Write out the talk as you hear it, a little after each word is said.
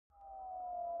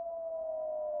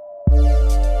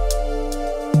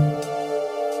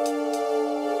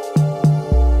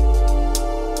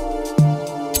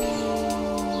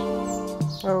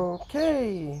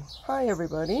Hi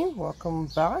everybody, welcome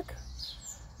back.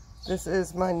 This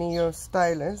is my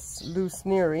NEOSTYLIS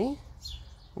SNEARY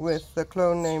with the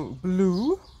clone name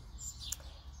Blue,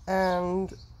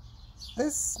 and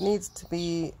this needs to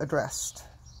be addressed.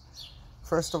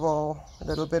 First of all, a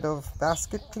little bit of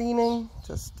basket cleaning,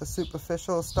 just the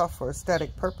superficial stuff for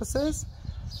aesthetic purposes.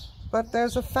 But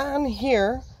there's a fan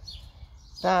here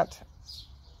that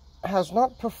has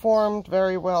not performed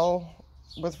very well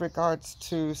with regards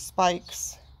to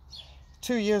spikes.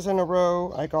 2 years in a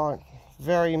row I got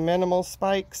very minimal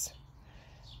spikes,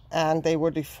 and they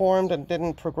were deformed and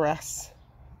didn't progress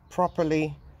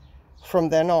properly from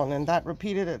then on, and that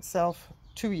repeated itself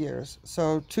 2 years.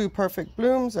 So 2 perfect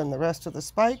blooms and the rest of the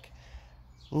spike,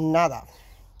 nada.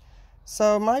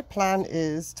 So my plan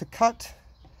is to cut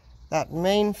that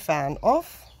main fan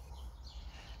off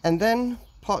and then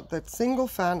pot that single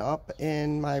fan up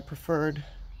in my preferred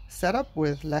setup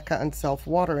with leca and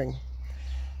self-watering.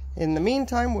 In the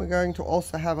meantime, we're going to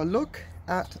also have a look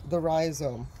at the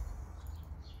rhizome.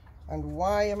 And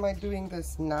why am I doing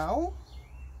this now?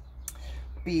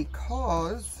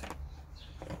 Because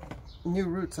new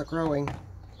roots are growing.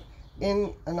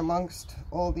 In and amongst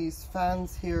all these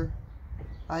fans here,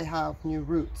 I have new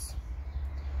roots.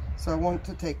 So I want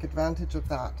to take advantage of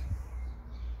that.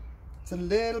 It's a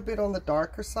little bit on the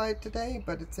darker side today,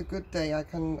 but it's a good day. I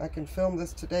can film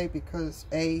this today because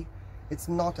A, it's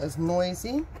not as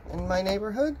noisy in my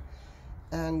neighborhood,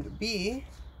 and B,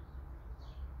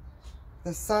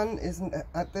 the sun isn't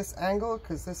at this angle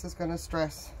because this is going to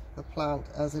stress the plant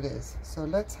as it is. So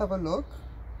let's have a look.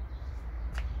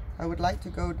 I would like to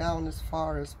go down as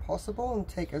far as possible and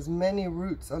take as many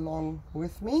roots along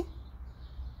with me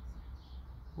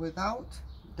without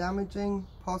damaging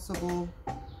possible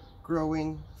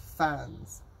growing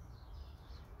fans.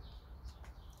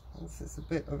 This is a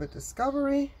bit of a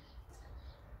discovery,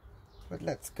 but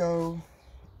let's go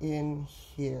in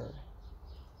here.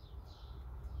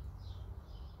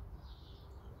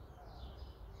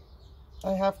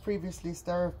 I have previously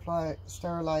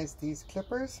sterilized these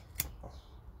clippers,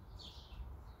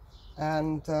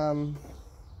 and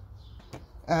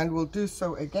will do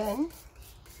so again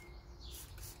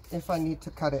if I need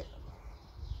to cut it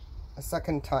a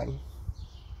second time.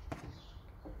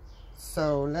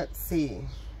 So let's see.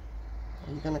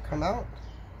 Are you going to come out?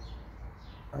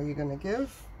 Are you going to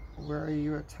give? Where are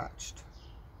you attached?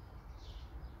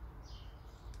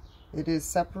 It is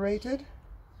separated.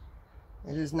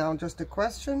 It is now just a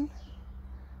question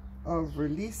of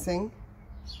releasing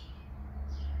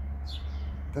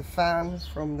the fan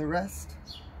from the rest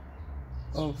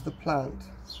of the plant.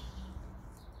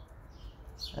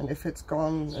 And if it's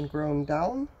gone and grown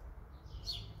down,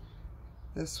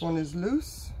 this one is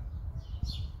loose,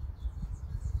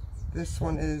 this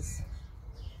one is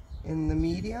in the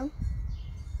medium,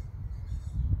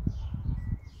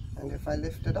 and if I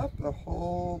lift it up, the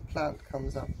whole plant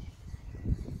comes up.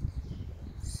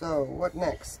 So what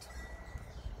next?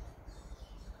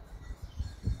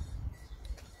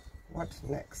 What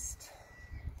next?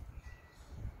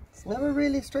 It's never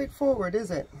really straightforward, is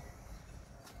it?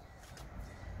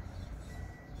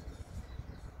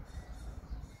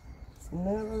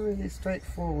 Never really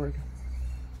straightforward.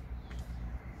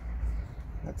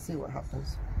 Let's see what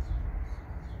happens.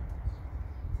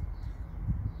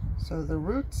 So the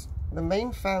roots, the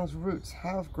main fan's roots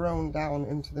have grown down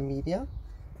into the media.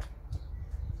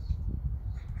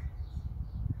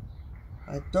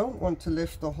 I don't want to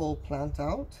lift the whole plant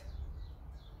out.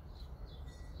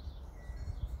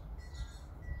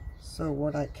 So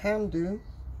what I can do,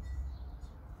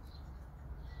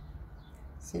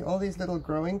 see all these little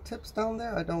growing tips down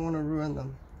there? I don't want to ruin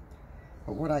them.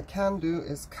 But what I can do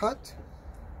is cut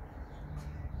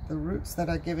the roots that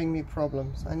are giving me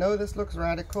problems. I know this looks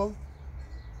radical,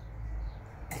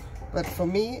 but for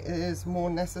me it is more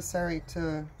necessary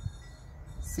to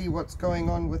see what's going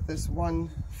on with this one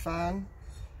fan,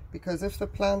 because if the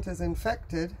plant is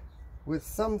infected with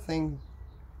something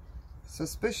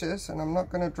suspicious, and I'm not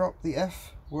going to drop the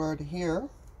F word here,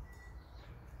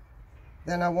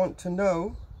 then I want to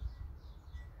know,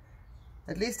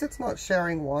 at least it's not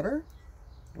sharing water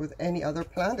with any other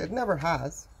plant. It never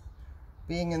has.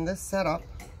 Being in this setup,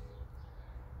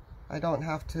 I don't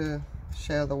have to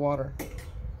share the water.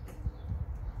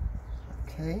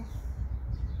 Okay.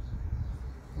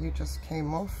 You just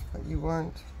came off, but you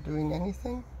weren't doing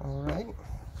anything. All right.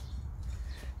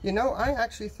 You know, I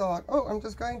actually thought, oh, I'm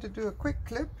just going to do a quick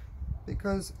clip,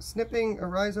 because snipping a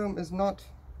rhizome is not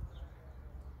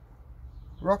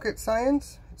rocket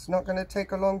science. It's not going to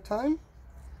take a long time,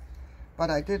 but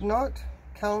I did not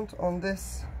count on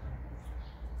this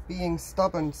being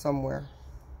stubborn somewhere.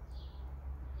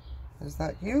 Is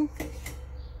that you?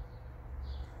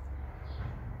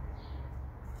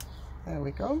 There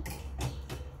we go.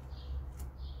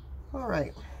 All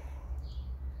right.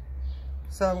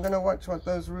 So I'm going to watch what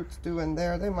those roots do in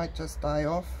there. They might just die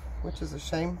off, which is a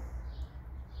shame,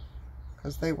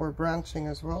 because they were branching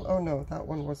as well. Oh no, that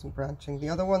one wasn't branching. The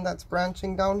other one that's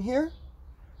branching down here,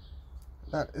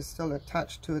 that is still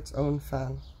attached to its own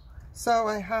fan. So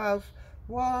I have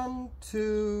 1,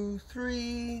 2,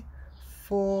 3,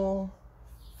 4,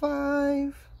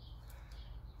 5,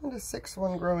 and a 6th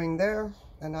one growing there.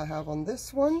 And I have on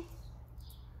this one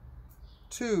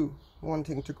 2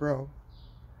 wanting to grow.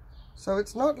 So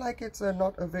it's not like it's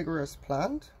not a vigorous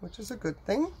plant, which is a good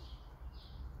thing.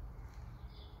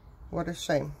 What a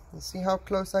shame. You see how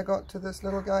close I got to this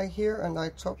little guy here, and I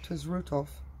chopped his root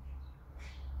off.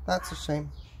 That's a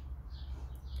shame.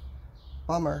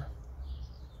 Bummer.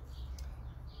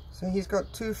 So he's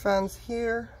got 2 fans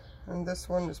here, and this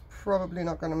one is probably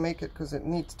not going to make it because it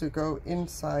needs to go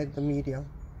inside the media.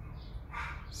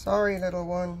 Sorry, little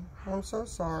one. I'm so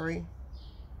sorry.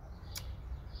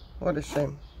 What a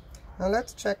shame. Now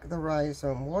let's check the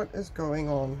rhizome. What is going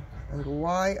on? And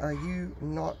why are you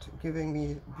not giving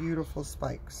me beautiful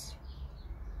spikes?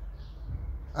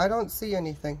 I don't see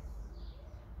anything.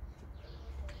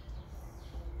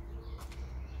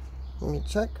 Let me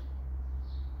check.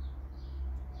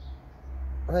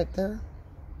 Right there.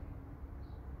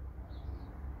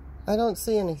 I don't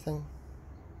see anything.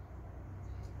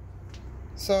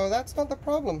 So that's not the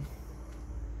problem,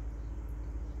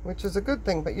 which is a good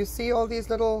thing. But you see all these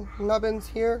little nubbins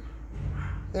here?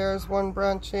 There's one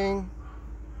branching.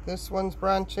 This one's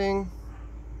branching.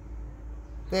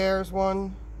 There's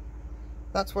one.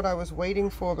 That's what I was waiting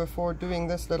for before doing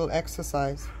this little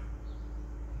exercise.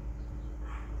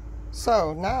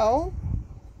 So now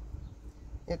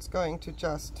it's going to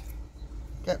just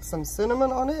get some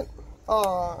cinnamon on it.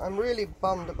 Oh, I'm really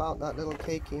bummed about that little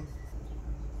cakey.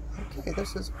 Okay,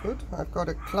 this is good. I've got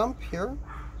a clump here.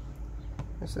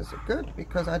 This is good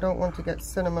because I don't want to get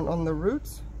cinnamon on the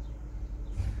roots,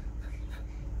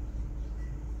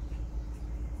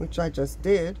 which I just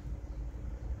did.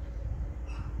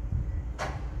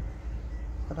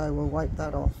 But I will wipe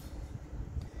that off.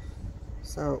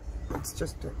 So let's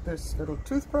just do this little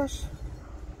toothbrush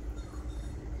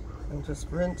and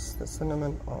just rinse the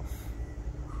cinnamon off.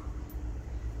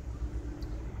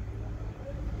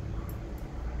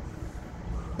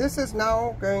 This is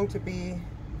now going to be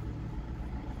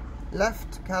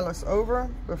left to callus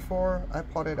over before I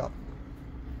pot it up.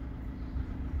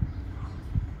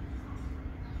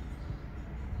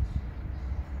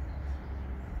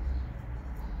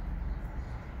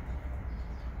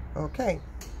 Okay.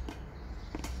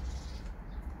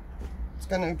 It's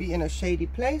going to be in a shady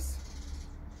place,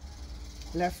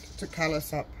 left to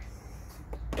callus up.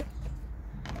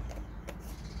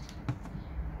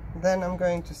 Then I'm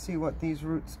going to see what these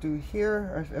roots do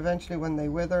here. Eventually when they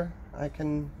wither, I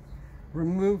can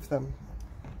remove them.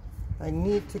 I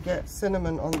need to get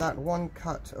cinnamon on that one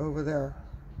cut over there.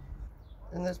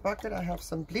 In this bucket I have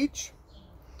some bleach.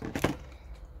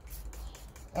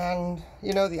 And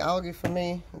you know, the algae for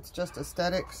me, it's just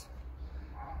aesthetics.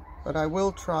 But I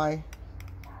will try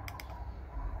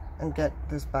and get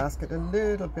this basket a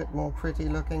little bit more pretty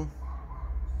looking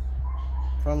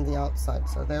from the outside.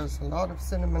 So there's a lot of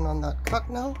cinnamon on that cut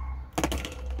now.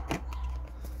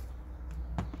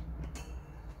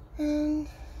 And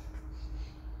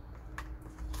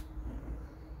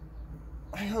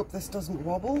I hope this doesn't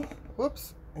wobble.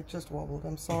 Whoops, it just wobbled.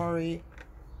 I'm sorry.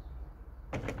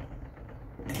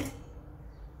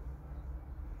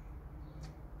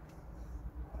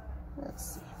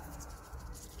 Let's see.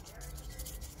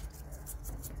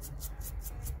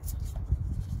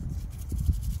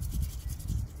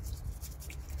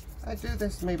 I do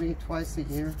this maybe twice a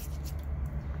year.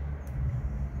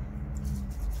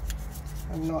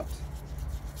 I'm not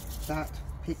that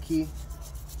picky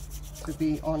to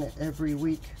be on it every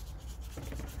week,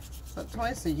 but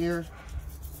twice a year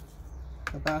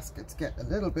the baskets get a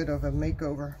little bit of a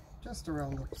makeover just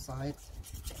around the sides.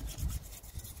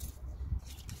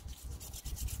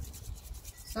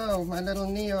 So my little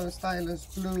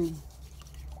NEOSTYLIS blue,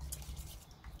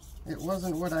 it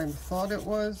wasn't what I thought it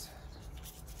was.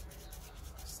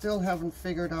 Still haven't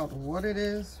figured out what it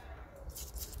is.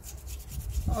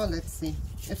 Oh, let's see.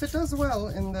 If it does well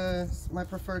in my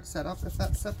preferred setup, if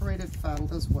that separated fan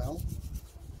does well,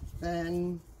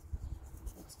 then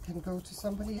it can go to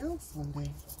somebody else one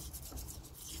day.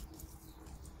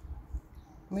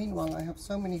 Meanwhile, I have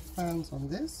so many fans on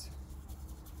this.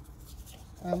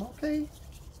 I'm okay.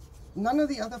 None of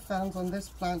the other fans on this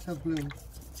plant have bloomed.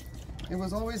 It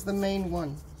was always the main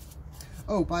one.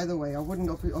 Oh, by the way, I wouldn't,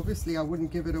 obviously I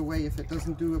wouldn't give it away if it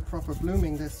doesn't do a proper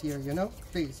blooming this year, you know?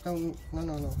 Please, don't,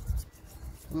 no.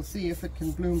 We'll see if it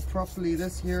can bloom properly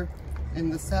this year in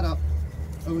the setup.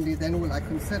 Only then will I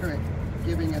consider it,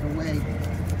 giving it away.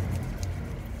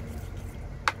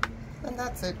 And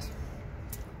that's it.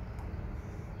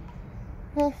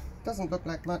 Well, doesn't look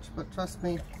like much, but trust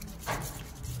me,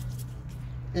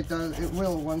 it does. It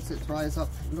will once it dries up.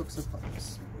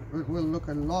 It will look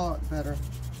a lot better.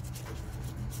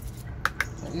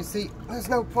 And you see, there's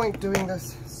no point doing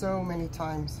this so many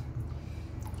times.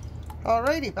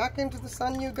 Alrighty, back into the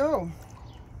sun you go.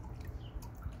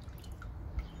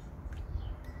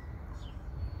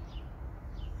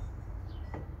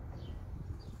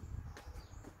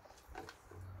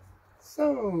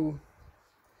 So,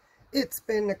 it's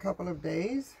been a couple of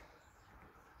days.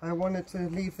 I wanted to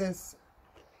leave this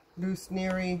loose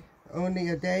SNEARY only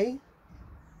a day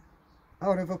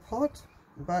out of a pot,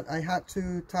 but I had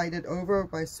to tide it over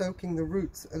by soaking the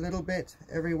roots a little bit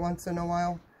every once in a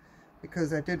while,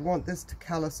 because I did want this to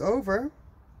callus over.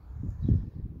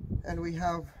 And we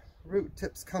have root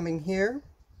tips coming here,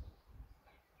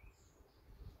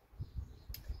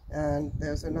 and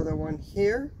there's another one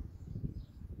here.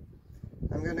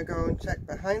 I'm going to go and check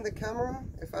behind the camera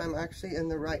if I'm actually in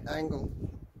the right angle.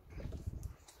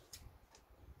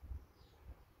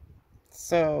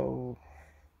 So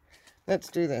let's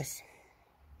do this.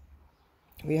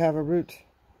 We have a root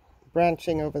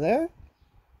branching over there.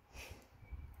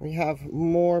 We have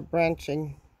more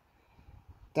branching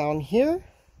down here.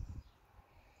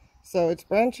 So it's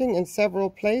branching in several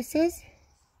places,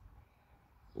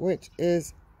 which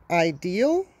is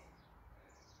ideal.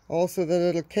 Also, the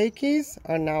little keikis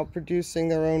are now producing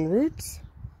their own roots.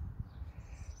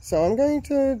 So I'm going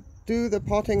to do the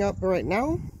potting up right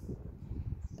now,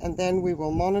 and then we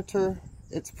will monitor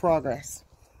its progress.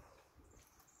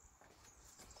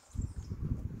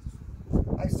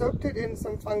 I soaked it in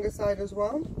some fungicide as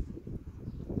well.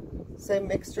 Same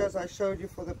mixture as I showed you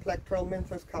for the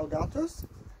Plectral-Minthus caudatus.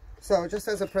 So just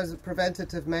as a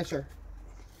preventative measure.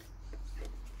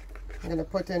 I'm going to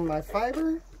put in my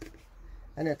fiber,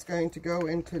 and it's going to go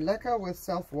into leca with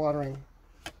self-watering.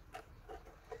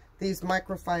 These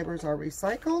microfibers are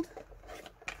recycled.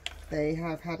 They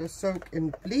have had a soak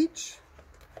in bleach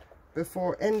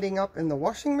before ending up in the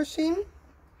washing machine.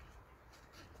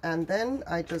 And then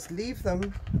I just leave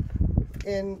them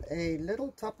in a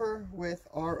little tupper with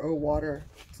RO water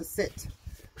to sit,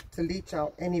 to leach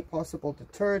out any possible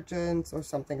detergents or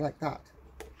something like that.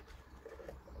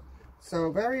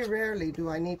 So very rarely do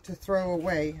I need to throw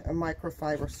away a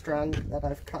microfiber strand that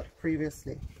I've cut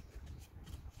previously.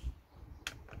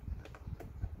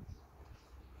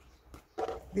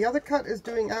 The other cut is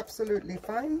doing absolutely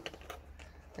fine.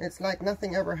 It's like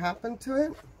nothing ever happened to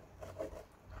it.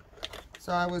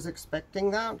 So I was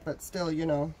expecting that, but still, you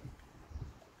know,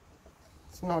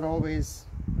 it's not always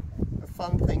a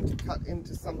fun thing to cut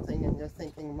into something and you're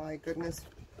thinking, my goodness,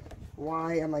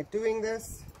 why am I doing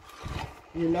this?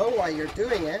 You know why you're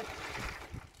doing it.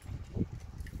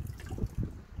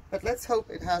 But let's hope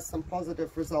it has some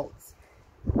positive results.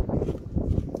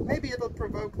 Maybe it'll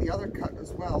provoke the other cut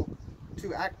as well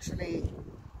to actually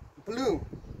bloom,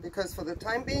 because for the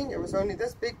time being it was only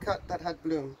this big cut that had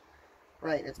bloom.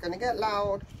 Right, it's going to get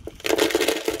loud.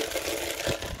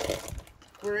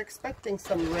 We're expecting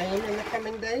some rain in the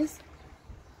coming days,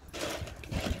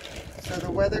 so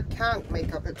the weather can't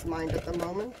make up its mind at the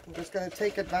moment. I'm just going to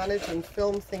take advantage and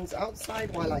film things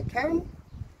outside while I can,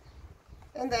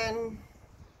 and then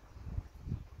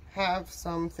have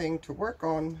something to work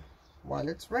on while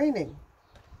it's raining.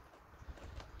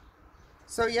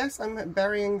 So yes, I'm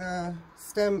burying the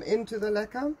stem into the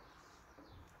leca,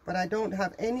 but I don't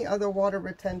have any other water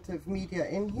retentive media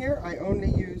in here. I only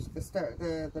use the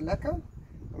leca.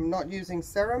 I'm not using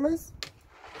ceramus,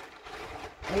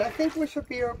 and I think we should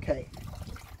be okay.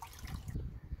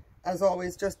 As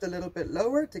always, just a little bit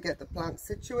lower to get the plant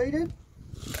situated.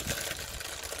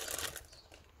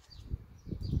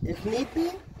 If need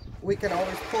be, we can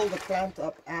always pull the plant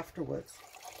up afterwards.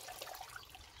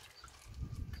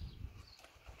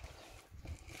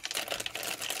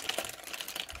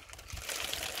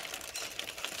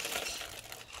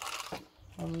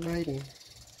 Alrighty.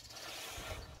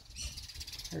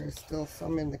 There's still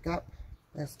some in the gap.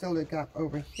 There's still a gap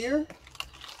over here.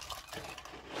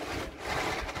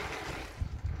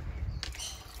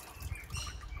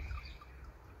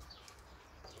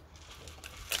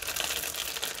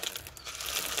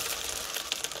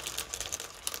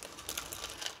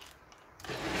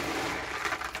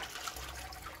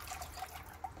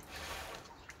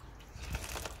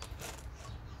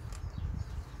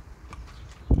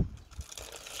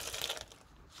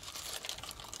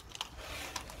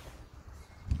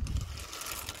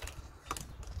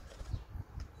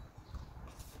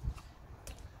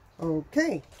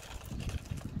 Okay,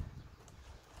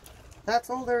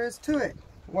 that's all there is to it.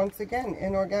 Once again,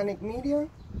 inorganic media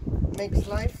makes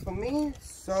life for me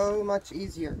so much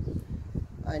easier.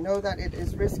 I know that it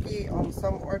is risky on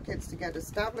some orchids to get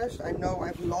established. I know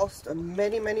I've lost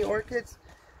many orchids,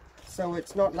 so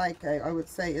it's not like I would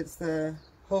say it's the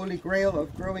holy grail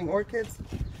of growing orchids.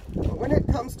 But when it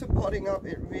comes to potting up,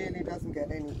 it really doesn't get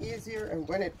any easier, and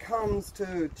when it comes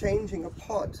to changing a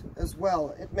pot as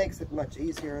well, it makes it much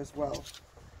easier as well.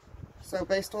 So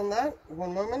based on that,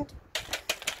 one moment.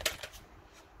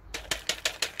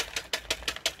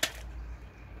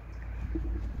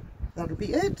 That'll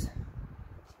be it.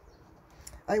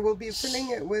 I will be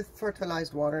filling it with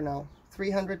fertilized water now,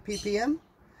 300 ppm,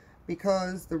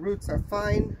 because the roots are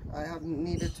fine. I haven't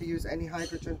needed to use any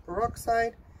hydrogen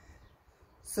peroxide.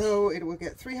 So it will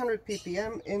get 300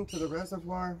 ppm into the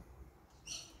reservoir,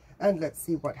 and let's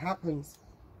see what happens.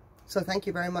 So thank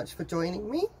you very much for joining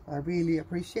me. I really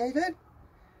appreciate it.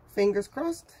 Fingers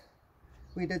crossed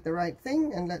we did the right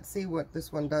thing, and let's see what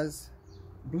this one does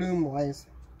bloom wise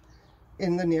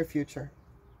in the near future.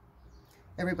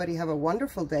 Everybody have a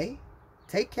wonderful day.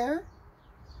 Take care.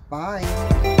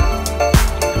 Bye.